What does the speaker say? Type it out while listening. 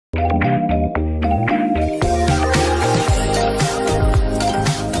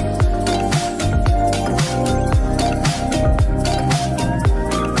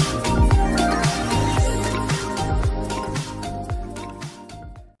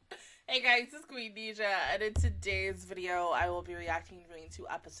Hey guys, this is Queendija, and in today's video, I will be reacting to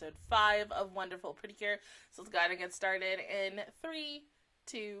episode 5 of Wonderful Precure. So let's go ahead and get started in 3,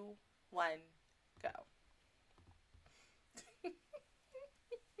 2, 1, go.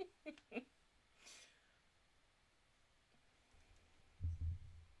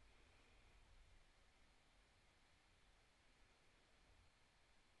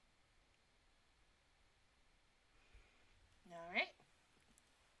 Alright.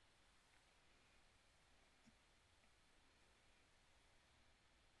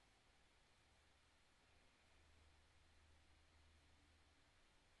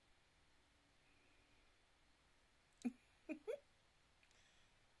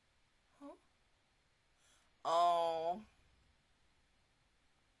 Oh.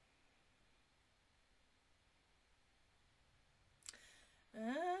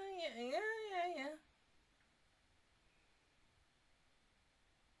 Yeah.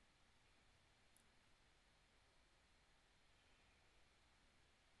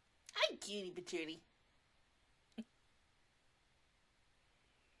 Hi, cutie patootie.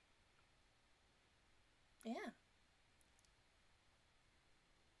 Yeah.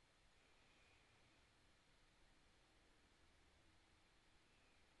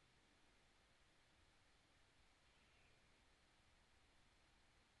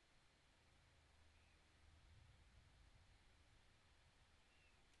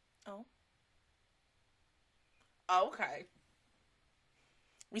 Oh. Okay.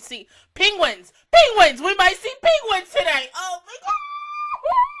 We see penguins! Penguins! We might see penguins today! Oh my god!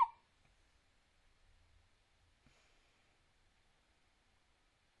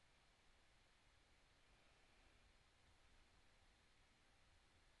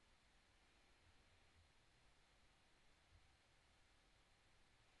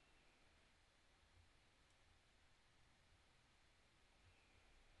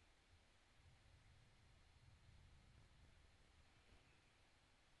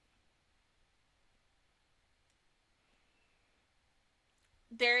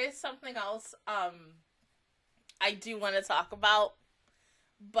 There is something else I do want to talk about,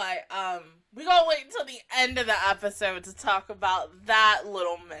 but we're gonna wait until the end of the episode to talk about that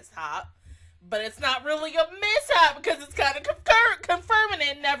little mishap. But it's not really a mishap because it's kind of confirming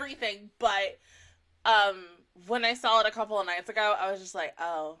it and everything. But when I saw it a couple of nights ago, I was just like,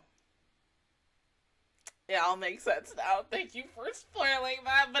 oh, it all makes sense now. Thank you for spoiling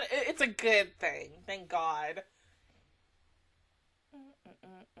that, but it's a good thing. Thank God.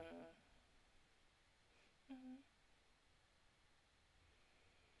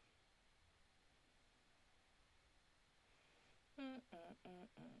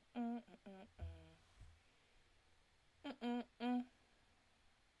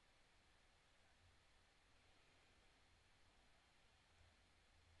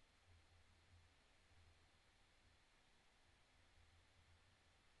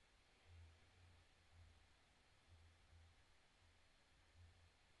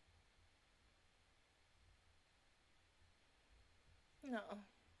 No.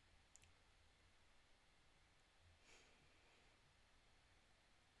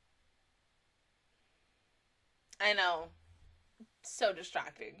 I know. So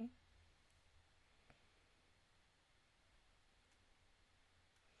distracting.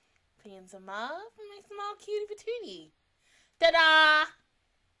 Paying some love, my small cutie patootie. Ta-da!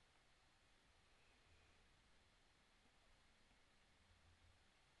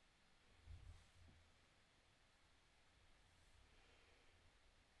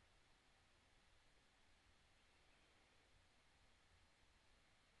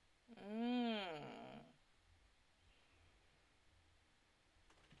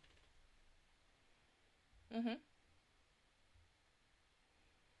 Mm-hmm.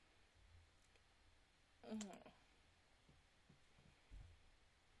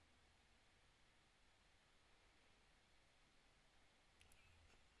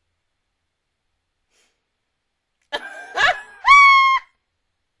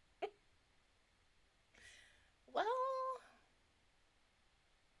 Well,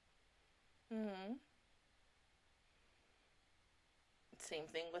 mm-hmm. Same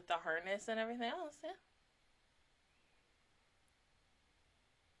thing with the harness and everything else, yeah.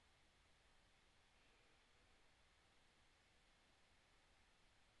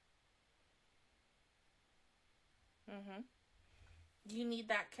 Mm-hmm. You need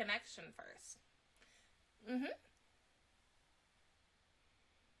that connection first. Mm-hmm.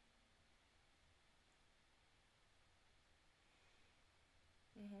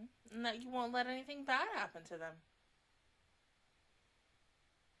 Mm-hmm. And that you won't let anything bad happen to them.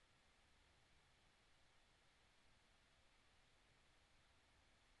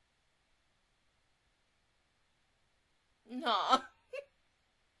 No.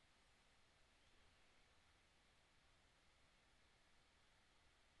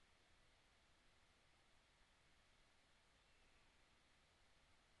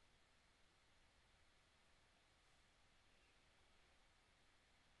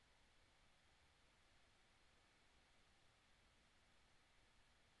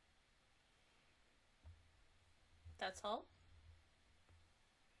 That's all?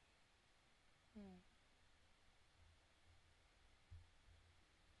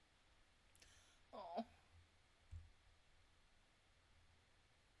 Oh.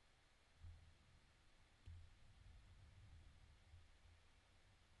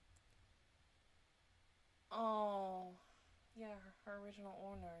 Oh. Yeah, her original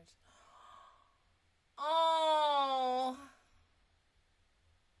owners. Oh.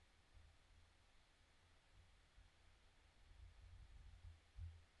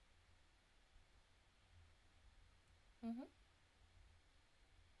 Mm-hmm.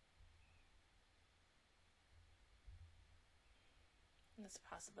 There's a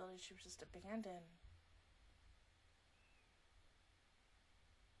possibility she was just abandoned.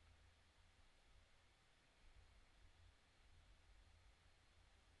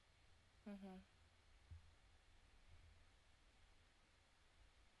 Mm-hmm.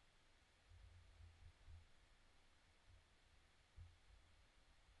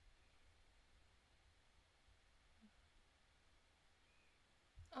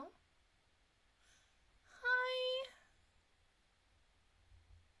 Oh. Hi.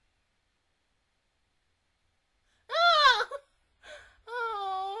 Ah!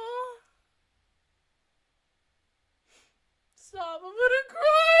 Oh. Stop, I'm gonna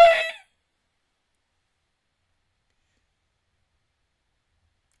cry.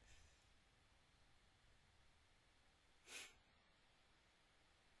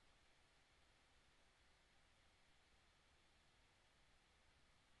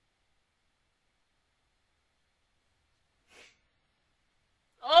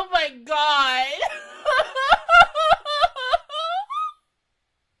 Oh my god.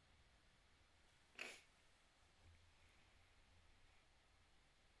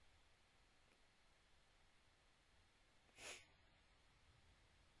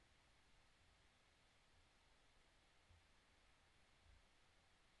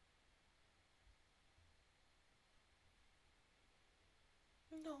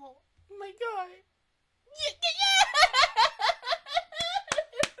 No. Oh my god.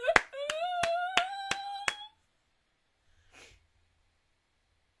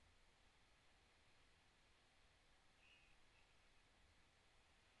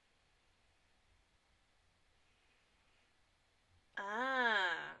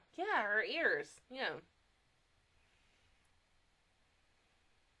 Ah. Yeah, her ears. Yeah.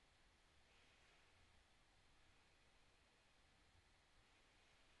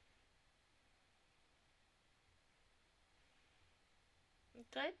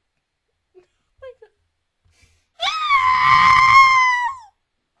 Good. Oh my god.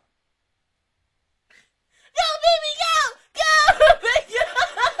 Go, baby, go! Go!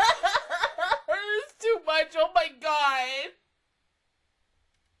 It's too much. Oh my god.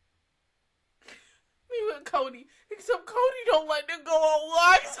 Me with Cody. Except Cody don't let them go on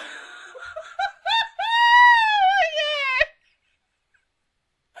walks.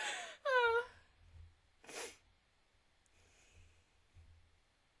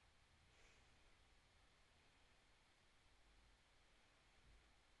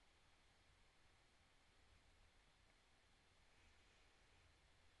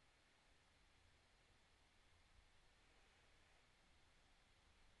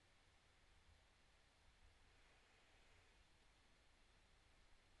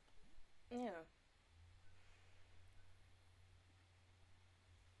 Yeah.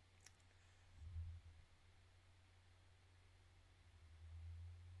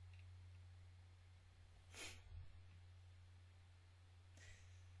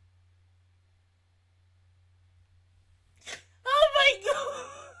 Oh my god.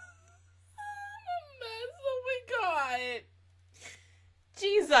 I'm a mess. Oh my god.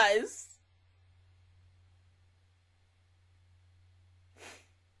 Jesus.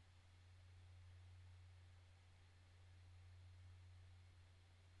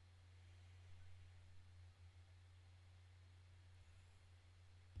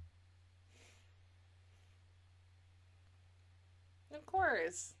 Of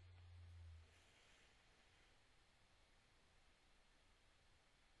course.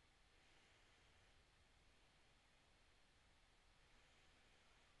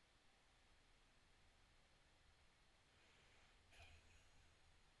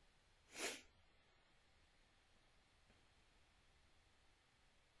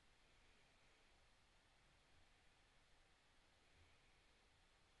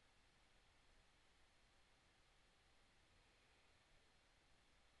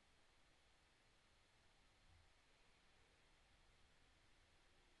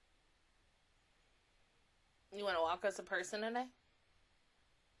 You want to walk us a person today?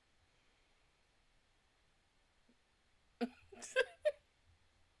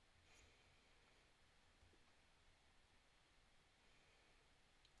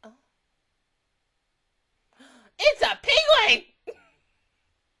 Oh. It's a penguin!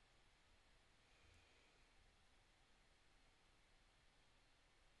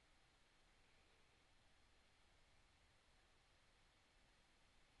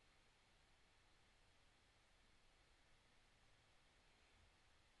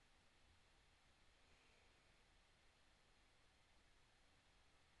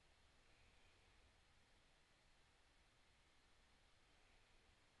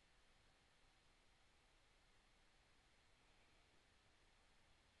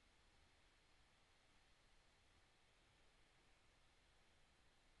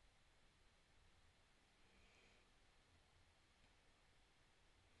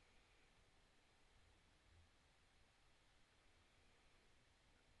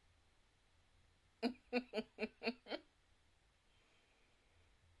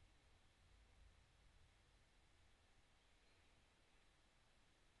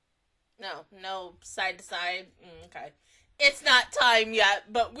 No, side to side. Okay. It's not time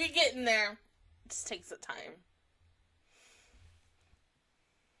yet, but we getting there. It just takes the time.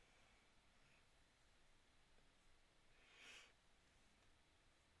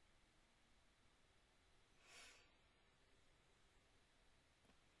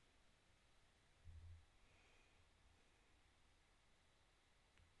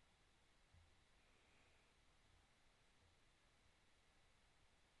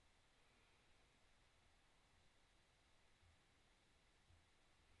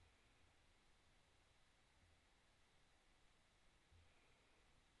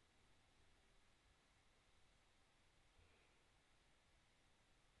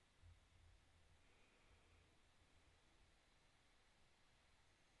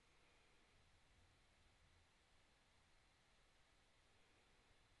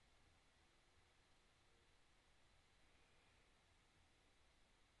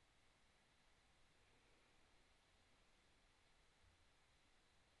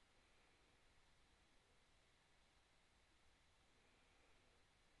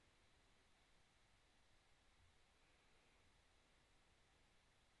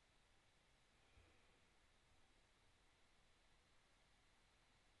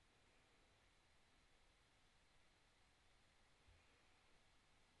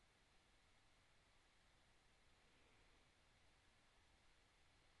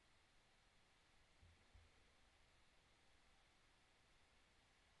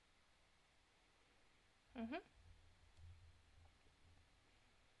 Mm-hmm.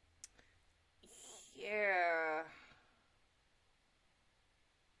 Yeah.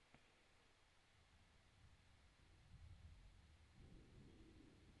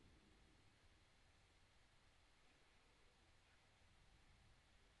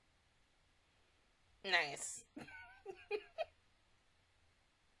 Nice.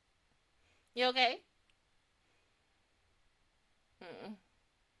 You okay? Mm-mm.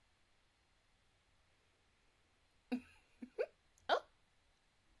 Oh,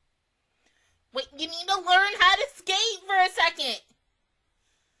 wait, you need to learn how to skate for a second.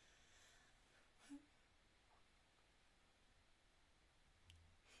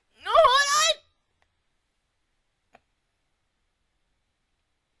 No, hold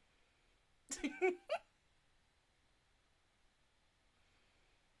on.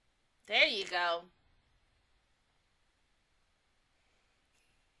 There you go.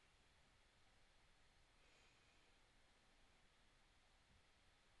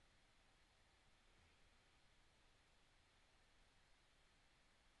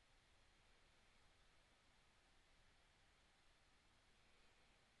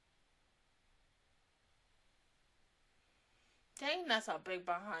 Dang, that's a big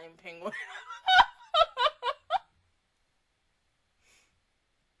behind penguin.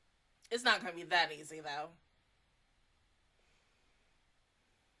 It's not gonna be that easy though.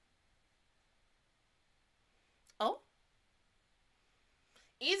 Oh,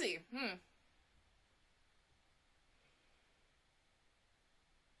 easy.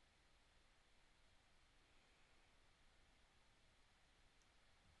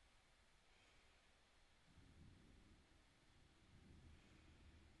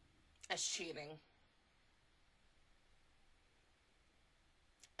 That's cheating.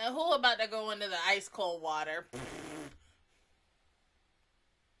 And who about to go into the ice cold water?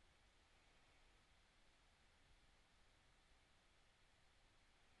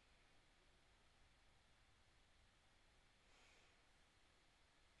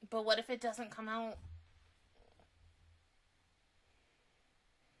 But what if it doesn't come out?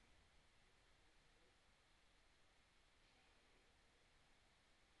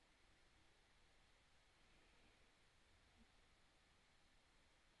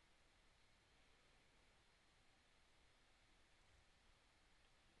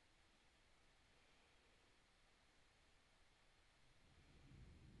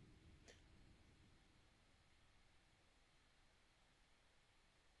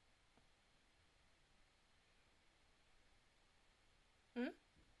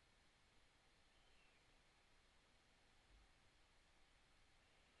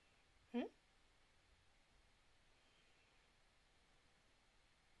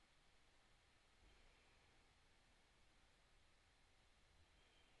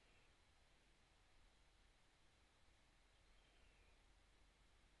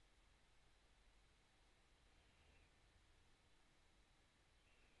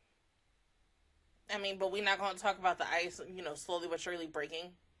 I mean, but we're not going to talk about the ice, you know, slowly but surely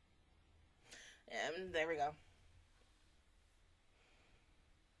breaking. And there we go.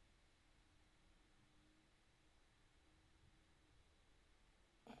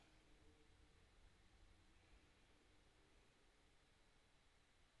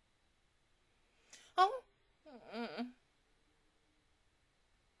 Oh. Mm-mm.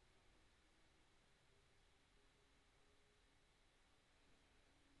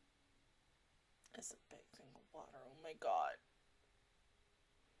 It's a big thing of water. Oh my god.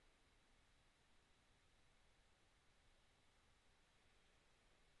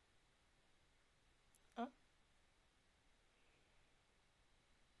 Oh,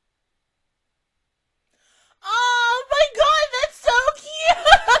 oh my god, that's so cute!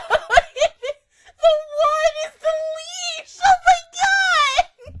 The one is the leash! Oh my god!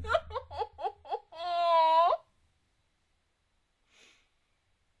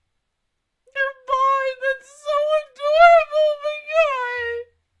 They're mine! That's so adorable! Oh my god!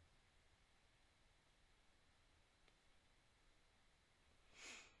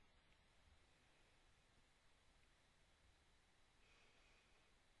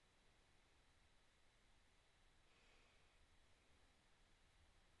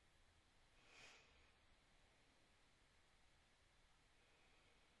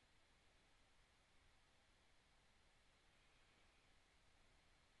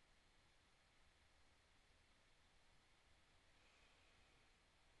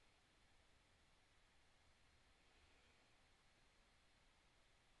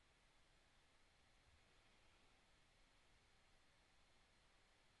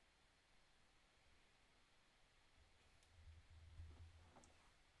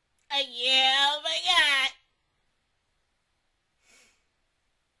 Yeah, oh my god!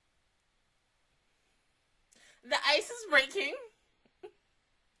 The ice is breaking.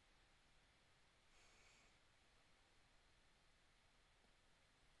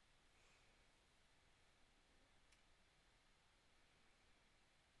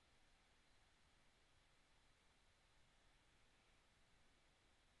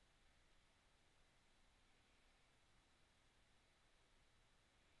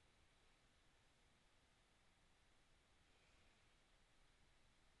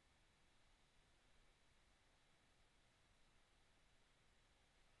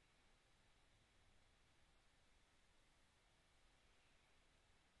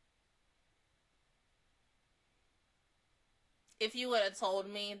 If you would have told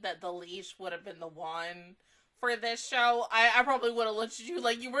me that the leash would have been the one for this show, I probably would have looked at you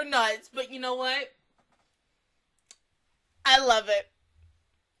like you were nuts. But you know what? I love it.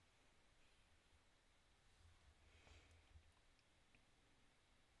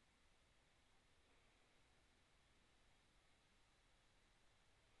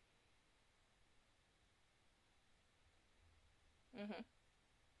 Mm-hmm.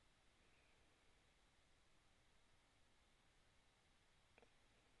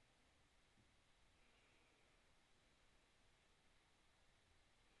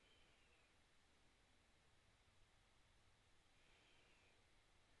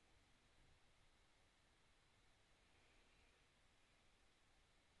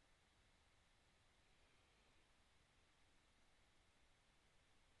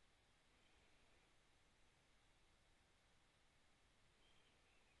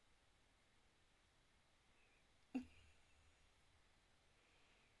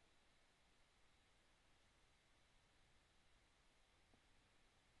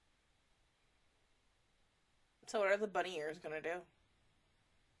 So what are the bunny ears gonna do?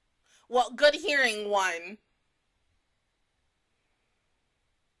 Well, good hearing one.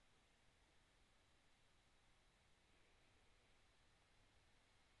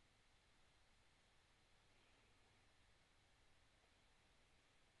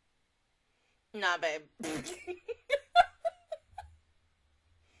 Nah, babe.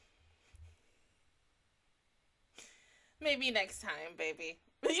 Maybe next time, baby.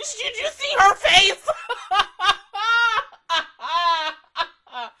 Did you see her face?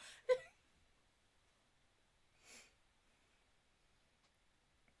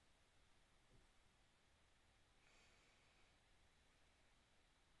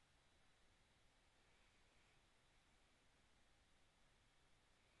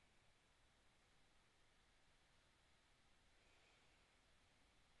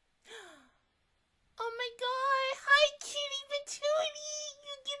 Oh my god! Hi, Kitty Patootie!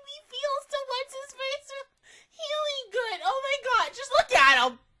 You give me feels to what's his face?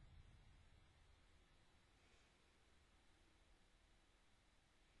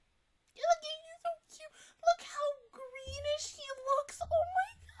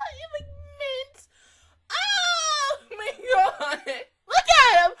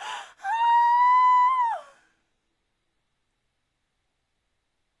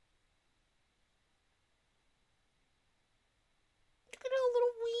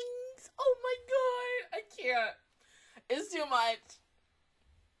 can't. It's too much.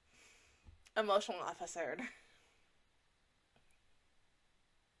 Emotional episode.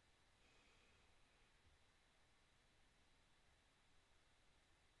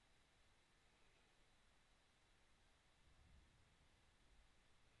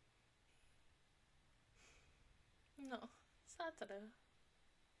 No, Saturday.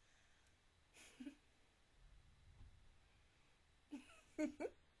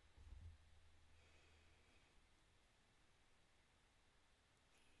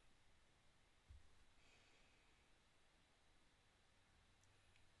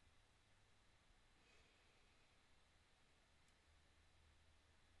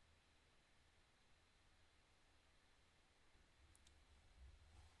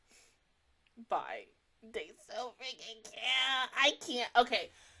 Bye. They so freaking cute. I can't. Okay.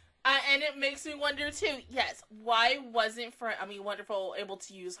 And it makes me wonder too, yes, why wasn't Wonderful able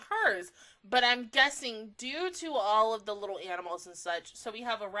to use hers? But I'm guessing due to all of the little animals and such, so we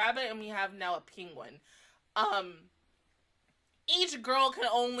have a rabbit and we have now a penguin. Each girl can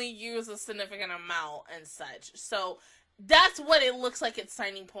only use a significant amount and such. So that's what it looks like its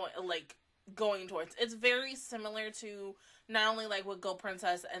signing point, like, going towards. It's very similar to not only, like, with Go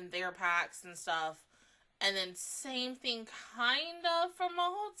Princess and their packs and stuff, and then same thing kind of for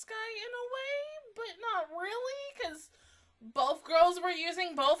Mahotsukai in a way, but not really, because both girls were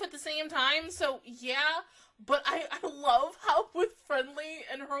using both at the same time, so yeah. But I love how with Friendly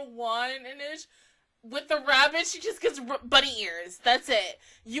and her wand and ish, with the rabbit, she just gets bunny ears. That's it.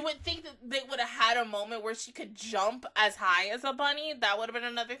 You would think that they would have had a moment where she could jump as high as a bunny. That would have been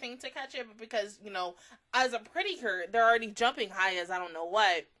another thing to catch it, but because, you know, as a Precure, they're already jumping high as I don't know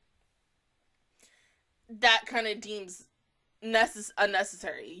what. That kind of deems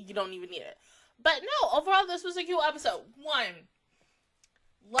unnecessary. You don't even need it. But no, overall, this was a cute episode. One,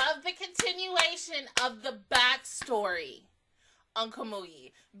 love the continuation of the backstory on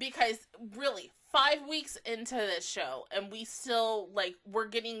Komugi. Because, really, 5 weeks into this show, and we still, like, we're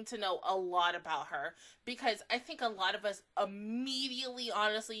getting to know a lot about her. Because I think a lot of us immediately,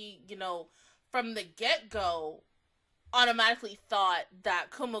 honestly, you know, from the get-go, automatically thought that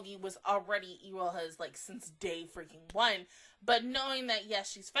Komugi was already Iroha's, like, since day freaking one. But knowing that, yes,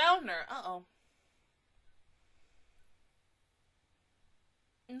 she's found her. Uh-oh.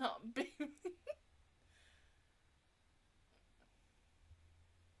 No, baby.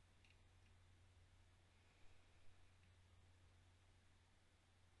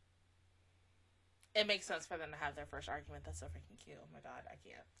 It makes sense for them to have their first argument. That's so freaking cute. Oh my god, I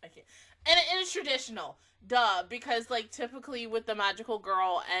can't. And it is traditional. Duh. Because, like, typically with the magical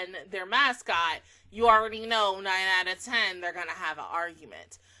girl and their mascot, you already know 9 out of 10 they're gonna have an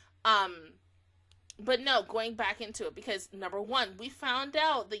argument. But no, going back into it, because number one, we found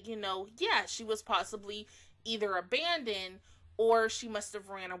out that, you know, yeah, she was possibly either abandoned or she must have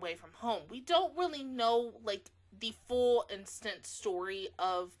ran away from home. We don't really know, like, the full instant story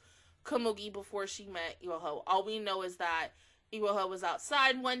of Komugi before she met Iroha. All we know is that Iroha was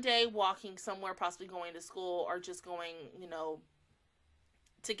outside one day, walking somewhere, possibly going to school, or just going, you know,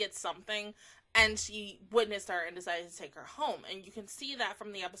 to get something, and she witnessed her and decided to take her home. And you can see that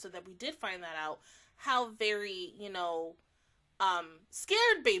from the episode that we did find that out, how very, you know,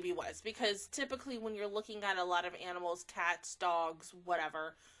 scared Baby was. Because typically when you're looking at a lot of animals, cats, dogs,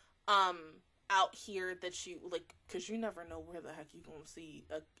 whatever, out here that you, like, because you never know where the heck you gonna see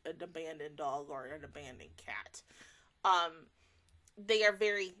an abandoned dog or an abandoned cat. They are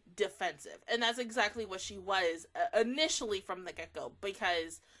very defensive. And that's exactly what she was initially from the get-go.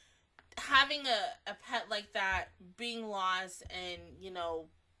 Because having a pet like that, being lost, and, you know,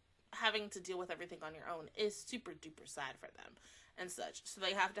 having to deal with everything on your own is super duper sad for them and such. So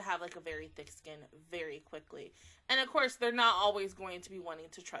they have to have, like, a very thick skin very quickly. And of course, they're not always going to be wanting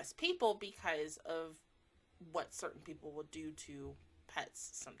to trust people because of what certain people will do to pets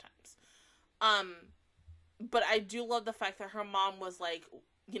sometimes. But I do love the fact that her mom was like,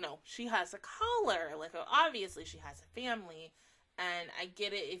 you know, she has a collar. Like, obviously she has a family. And I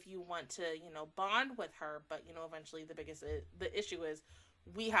get it if you want to, you know, bond with her. But, you know, eventually the issue is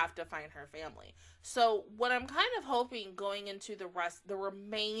we have to find her family. So what I'm kind of hoping going into the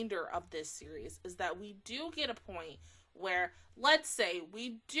remainder of this series is that we do get a point where, let's say,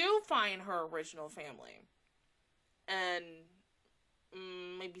 we do find her original family. And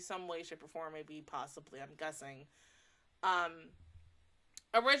maybe some way, shape, or form, maybe possibly, I'm guessing,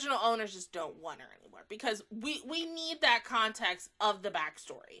 original owners just don't want her anymore. Because we need that context of the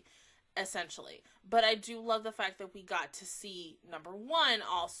backstory, essentially. But I do love the fact that we got to see, number one,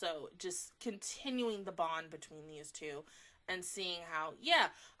 also just continuing the bond between these two and seeing how,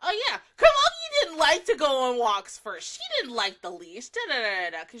 Komugi didn't like to go on walks first. She didn't like the leash,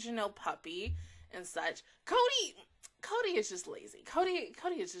 because, you know, puppy and such. Cody is just lazy. Cody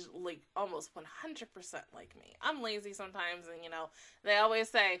is just, like, almost 100% like me. I'm lazy sometimes, and, you know, they always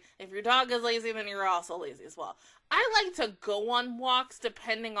say, if your dog is lazy, then you're also lazy as well. I like to go on walks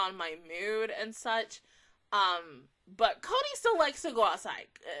depending on my mood and such, but Cody still likes to go outside,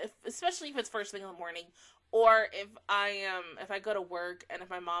 especially if it's first thing in the morning, or if I go to work, and if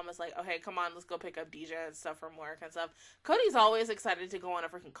my mom is like, oh, hey, come on, let's go pick up DJ and stuff from work and stuff. Cody's always excited to go on a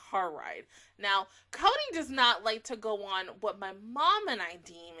freaking car ride. Now, Cody does not like to go on what my mom and I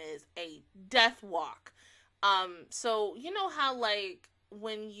deem is a death walk. So, you know how, like,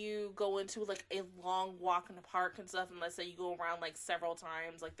 when you go into, like, a long walk in the park and stuff, and let's say you go around, like, several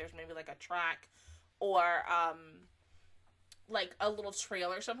times, like, there's maybe, like, a track, or, like, a little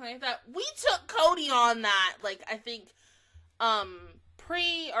trail or something like that. We took Cody on that, like, I think,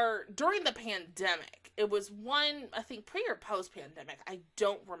 during the pandemic. It was I think pre or post-pandemic. I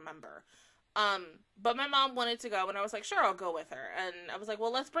don't remember. But my mom wanted to go, and I was like, sure, I'll go with her. And I was like,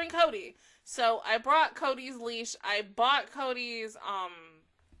 well, let's bring Cody. So I brought Cody's leash. I bought Cody's,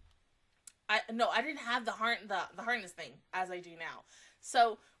 I didn't have the harness thing, as I do now.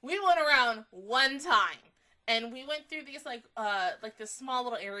 So we went around one time. And we went through these, like this small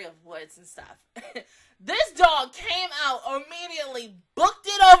little area of woods and stuff. This dog came out immediately, booked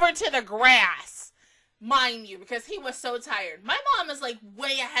it over to the grass, mind you, because he was so tired. My mom is, like,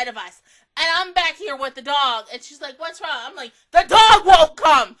 way ahead of us. And I'm back here with the dog. And she's like, what's wrong? I'm like, the dog won't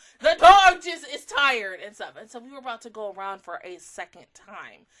come. The dog just is tired and stuff. And so we were about to go around for a second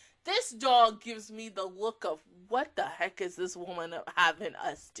time. This dog gives me the look of, what the heck is this woman having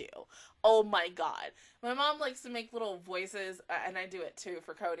us do? Oh my God. My mom likes to make little voices, and I do it too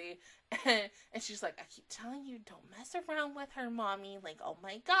for Cody. And she's like, I keep telling you, don't mess around with her, mommy. Like, oh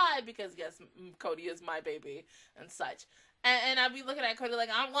my God, because yes, Cody is my baby and such. And I'd be looking at Cody like,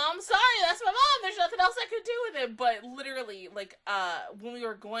 I'm sorry, that's my mom. There's nothing else I could do with it. But literally, like, when we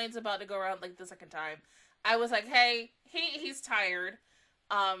were about to go around, like, the second time, I was like, hey, he's tired.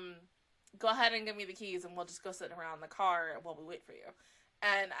 Go ahead and give me the keys, and we'll just go sit around in the car while we wait for you.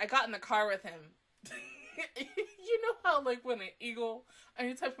 And I got in the car with him. You know how, like, when an eagle,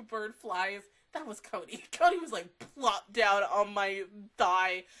 any type of bird flies, that was Cody. Cody was, like, plopped down on my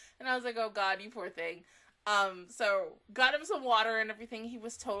thigh. And I was like, oh God, you poor thing. So got him some water and everything. He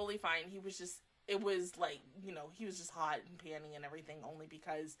was totally fine. He was just, it was like, you know, he was just hot and panting and everything, only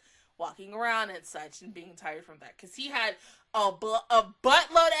because walking around and such and being tired from that. Because he had a buttload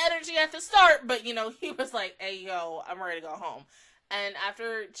of energy at the start, but, you know, he was like, hey, yo, I'm ready to go home. And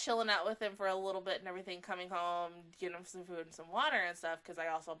after chilling out with him for a little bit and everything, coming home, getting him some food and some water and stuff, because I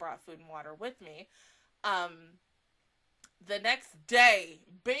also brought food and water with me, the next day,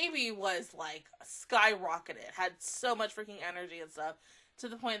 baby was, like, skyrocketed, had so much freaking energy and stuff, to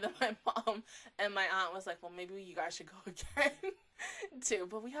the point that my mom and my aunt was like, well, maybe you guys should go again, too.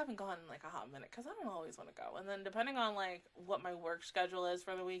 But we haven't gone in, like, a hot minute, because I don't always want to go. And then depending on, like, what my work schedule is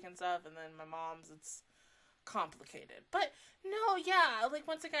for the week and stuff, and then my mom's, it's complicated. But no, yeah, like,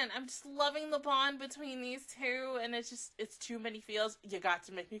 once again, I'm just loving the bond between these two, and it's too many feels. You got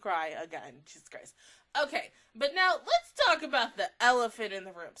to make me cry again. Jesus Christ. Okay, but now let's talk about the elephant in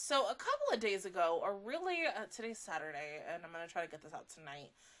the room. So a couple of days ago, or really, today's Saturday, and I'm going to try to get this out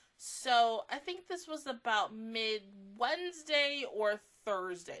tonight. So I think this was about mid-Wednesday or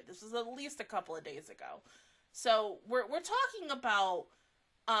Thursday. This was at least a couple of days ago. So we're talking about,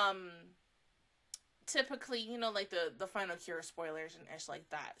 typically, you know, like the Final Cure spoilers and ish like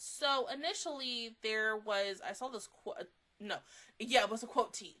that. So initially I saw this quote, it was a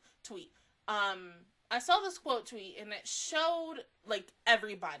quote tweet. I saw this quote tweet, and it showed, like,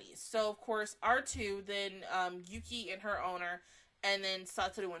 everybody. So, of course, R2, then, Yuki and her owner, and then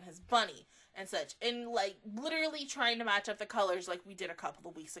Satoru and his bunny, and such. And, like, literally trying to match up the colors like we did a couple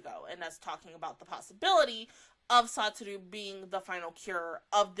of weeks ago. And that's talking about the possibility of Satoru being the final cure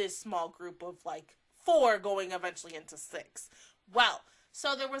of this small group of, like, 4 going eventually into 6. Well,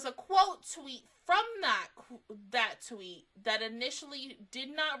 so there was a quote tweet from that tweet that initially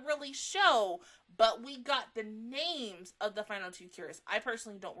did not really show, but we got the names of the final 2 cures. I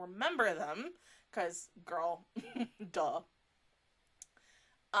personally don't remember them, because, girl, duh.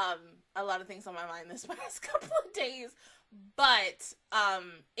 A lot of things on my mind this past couple of days, but,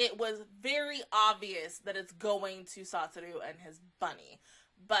 it was very obvious that it's going to Satoru and his bunny,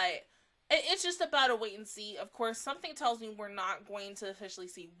 but it's just about a wait and see. Of course, something tells me we're not going to officially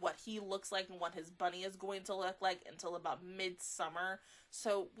see what he looks like and what his bunny is going to look like until about midsummer.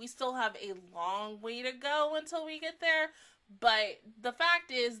 So we still have a long way to go until we get there. But the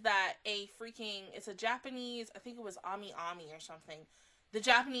fact is that it's a Japanese, I think it was Ami Ami or something. The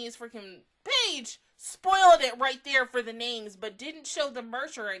Japanese freaking page spoiled it right there for the names, but didn't show the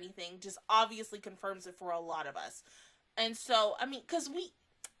merch or anything. Just obviously confirms it for a lot of us. And so, I mean, because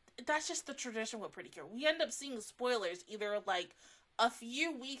that's just the tradition with Precure. We end up seeing spoilers either like a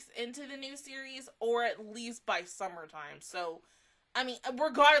few weeks into the new series or at least by summertime. So, I mean,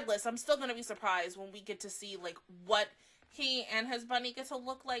 regardless, I'm still going to be surprised when we get to see like what he and his bunny get to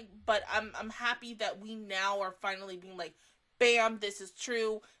look like. But I'm happy that we now are finally being like, bam, this is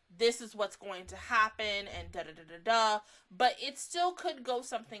true. This is what's going to happen and da-da-da-da-da. But it still could go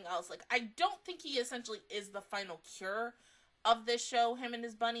something else. Like, I don't think he essentially is the final cure of this show, him and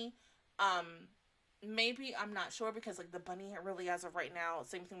his bunny. Maybe, I'm not sure, because like the bunny really, as of right now,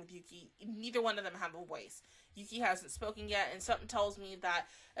 same thing with Yuki, neither one of them have a voice. Yuki hasn't spoken yet, and something tells me that,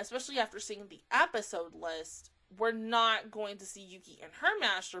 especially after seeing the episode list, we're not going to see Yuki and her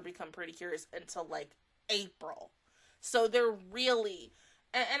master become pretty curious until like April. So they're really,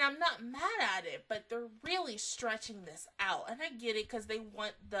 and I'm not mad at it, but they're really stretching this out. And I get it, because they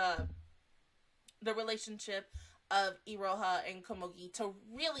want the relationship of Iroha and Komugi to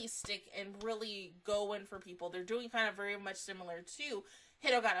really stick and really go in for people. They're doing kind of very much similar to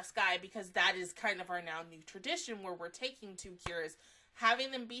Hitogata Sky, because that is kind of our now new tradition where we're taking two cures,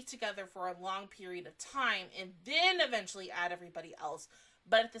 having them be together for a long period of time, and then eventually add everybody else.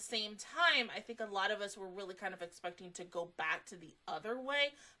 But at the same time, I think a lot of us were really kind of expecting to go back to the other way.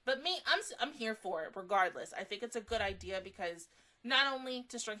 But me, I'm here for it regardless. I think it's a good idea, because not only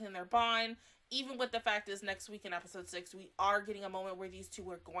to strengthen their bond, even with the fact is next week in episode 6, we are getting a moment where these two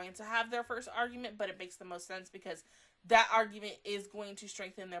are going to have their first argument, but it makes the most sense because that argument is going to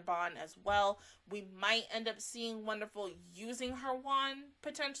strengthen their bond as well. We might end up seeing Wonderful using her wand,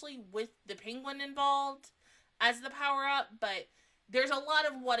 potentially, with the penguin involved as the power-up, but there's a lot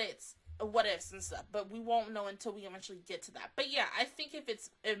of what ifs and stuff, but we won't know until we eventually get to that. But yeah, I think if it's,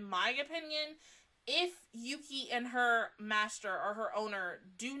 in my opinion, if Yuki and her master or her owner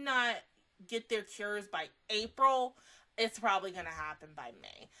do not get their cures by April, it's probably going to happen by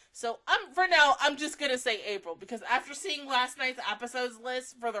May. So for now, I'm just going to say April, because after seeing last night's episodes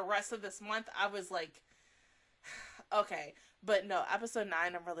list for the rest of this month, I was like, okay. But no, episode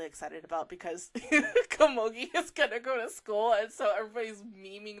 9 I'm really excited about, because Komugi is going to go to school, and so everybody's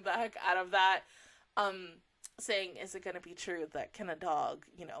memeing the heck out of that, saying, is it going to be true that can a dog,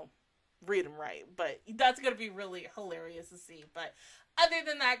 read and write? But that's going to be really hilarious to see. But other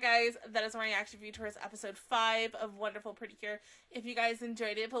than that, guys, that is my reaction view towards episode 5 of Wonderful Precure. If you guys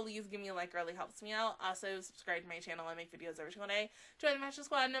enjoyed it, please give me a like. It really helps me out. Also, subscribe to my channel. I make videos every single day. Join the Master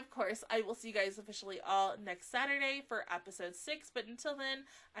Squad, and of course, I will see you guys officially all next Saturday for episode 6. But until then,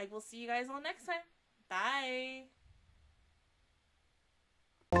 I will see you guys all next time. Bye!